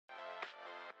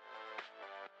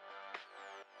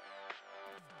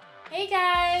Hey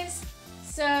guys!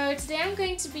 So today I'm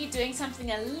going to be doing something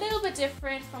a little bit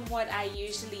different from what I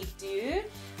usually do.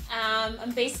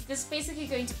 This is basically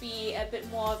going to be a bit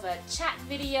more of a chat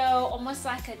video, almost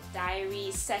like a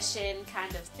diary session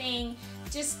kind of thing,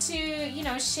 just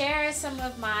to, share some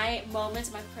of my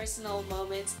moments, my personal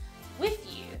moments with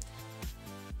you.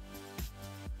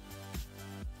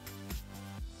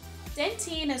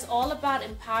 Dentine is all about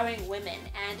empowering women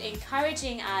and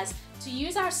encouraging us to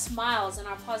use our smiles and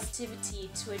our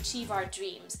positivity to achieve our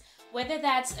dreams. Whether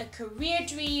that's a career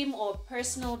dream or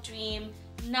personal dream,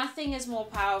 nothing is more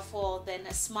powerful than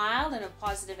a smile and a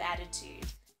positive attitude.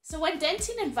 So when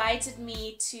Dentine invited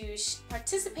me to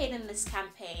participate in this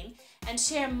campaign and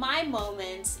share my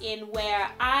moments in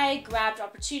where I grabbed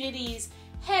opportunities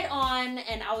head on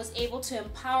and I was able to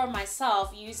empower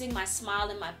myself using my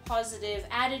smile and my positive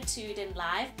attitude in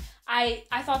life, I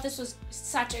thought this was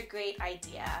such a great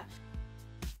idea.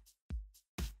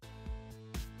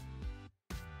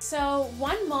 So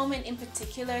one moment in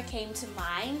particular came to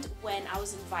mind when I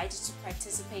was invited to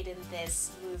participate in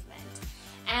this movement.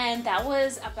 And that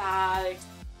was about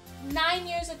 9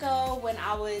 years ago when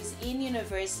I was in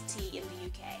university in the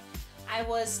UK. I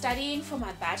was studying for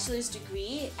my bachelor's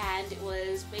degree and it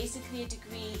was basically a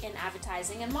degree in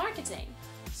advertising and marketing.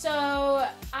 So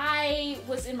I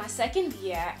was in my second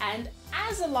year, and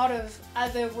as a lot of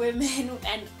other women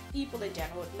and people in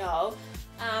general know,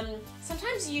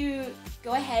 sometimes you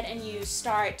go ahead and you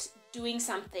start doing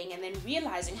something and then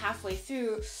realizing halfway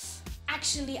through,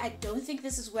 actually I don't think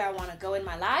this is where I want to go in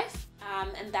my life,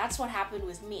 and that's what happened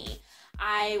with me.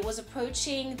 I was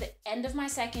approaching the end of my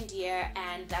second year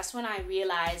and that's when I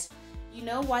realized, you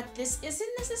know what, this isn't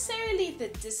necessarily the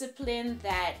discipline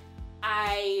that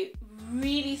I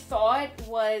really thought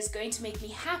was going to make me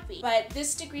happy. But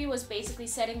this degree was basically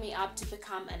setting me up to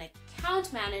become an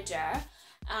account manager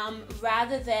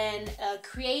rather than a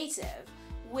creative,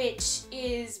 which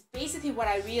is basically what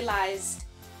I realized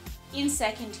in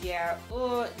second year.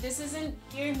 Oh, this isn't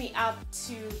gearing me up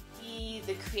to be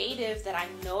the creative that I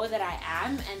know that I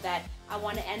am and that I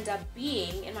want to end up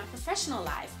being in my professional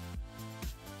life.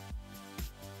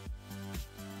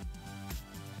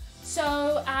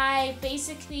 So I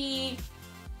basically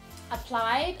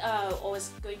applied or was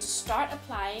going to start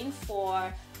applying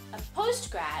for a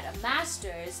postgrad, a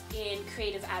master's in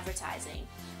creative advertising.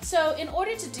 So in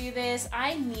order to do this,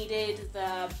 I needed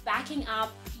the backing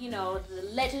up, the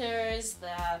letters,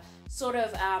 the sort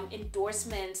of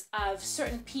endorsements of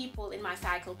certain people in my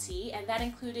faculty, and that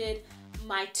included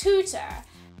my tutor.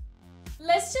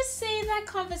 Let's just say that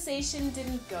conversation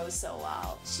didn't go so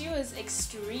well. She was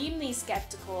extremely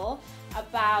skeptical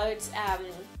about,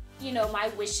 my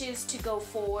wishes to go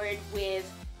forward with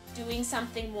doing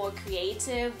something more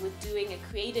creative, with doing a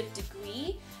creative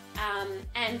degree.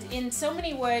 And in so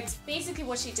many words, basically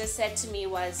what she just said to me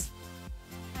was,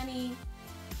 honey,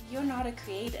 you're not a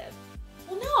creative.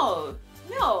 Well,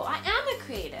 no, I am a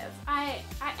creative. I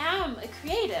am a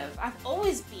creative. I've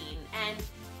always been. And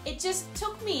it just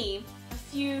took me a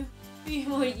few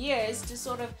more years to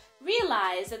sort of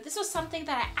realize that this was something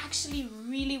that I actually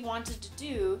really wanted to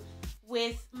do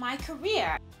with my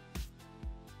career.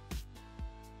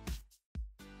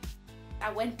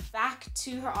 I went back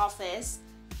to her office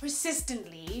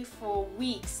persistently for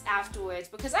weeks afterwards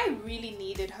because I really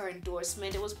needed her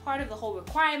endorsement. It was part of the whole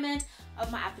requirement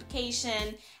of my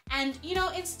application. And,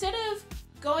 instead of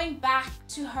going back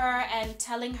to her and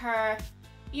telling her,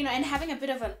 and having a bit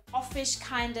of an offish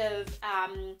kind of,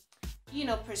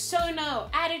 persona or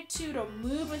attitude or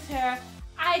mood with her,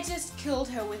 I just killed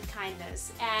her with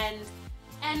kindness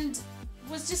and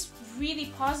was just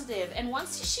really positive. And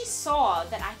once she saw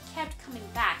that I kept coming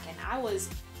back and I was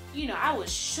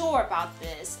sure about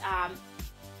this,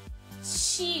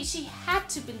 she had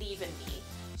to believe in me.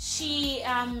 She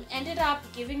ended up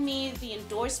giving me the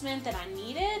endorsement that I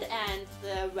needed and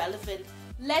the relevant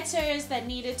letters that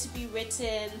needed to be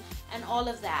written and all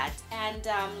of that. And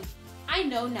I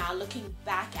know now, looking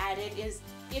back at it, is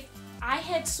if I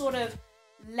had sort of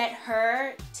let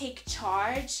her take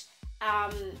charge,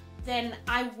 then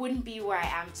I wouldn't be where I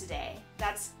am today.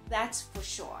 That's for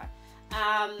sure.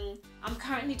 I'm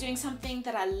currently doing something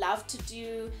that I love to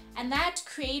do, and that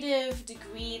creative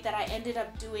degree that I ended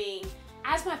up doing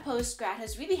as my postgrad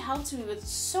has really helped me with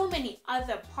so many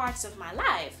other parts of my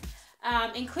life,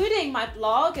 including my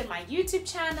blog and my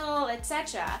YouTube channel,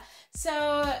 etc.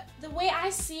 So the way I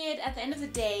see it at the end of the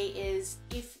day is,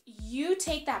 if you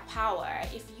take that power,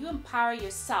 if you empower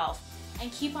yourself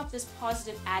and keep up this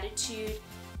positive attitude,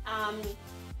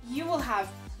 you will have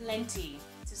plenty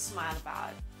to smile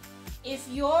about. If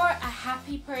you're a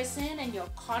happy person and you're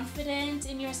confident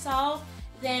in yourself,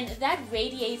 then that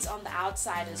radiates on the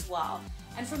outside as well.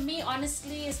 And for me,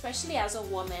 honestly, especially as a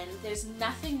woman, there's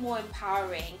nothing more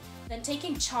empowering than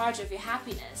taking charge of your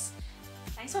happiness.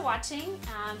 Thanks for watching.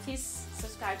 Please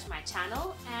subscribe to my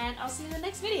channel, and I'll see you in the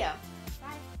next video.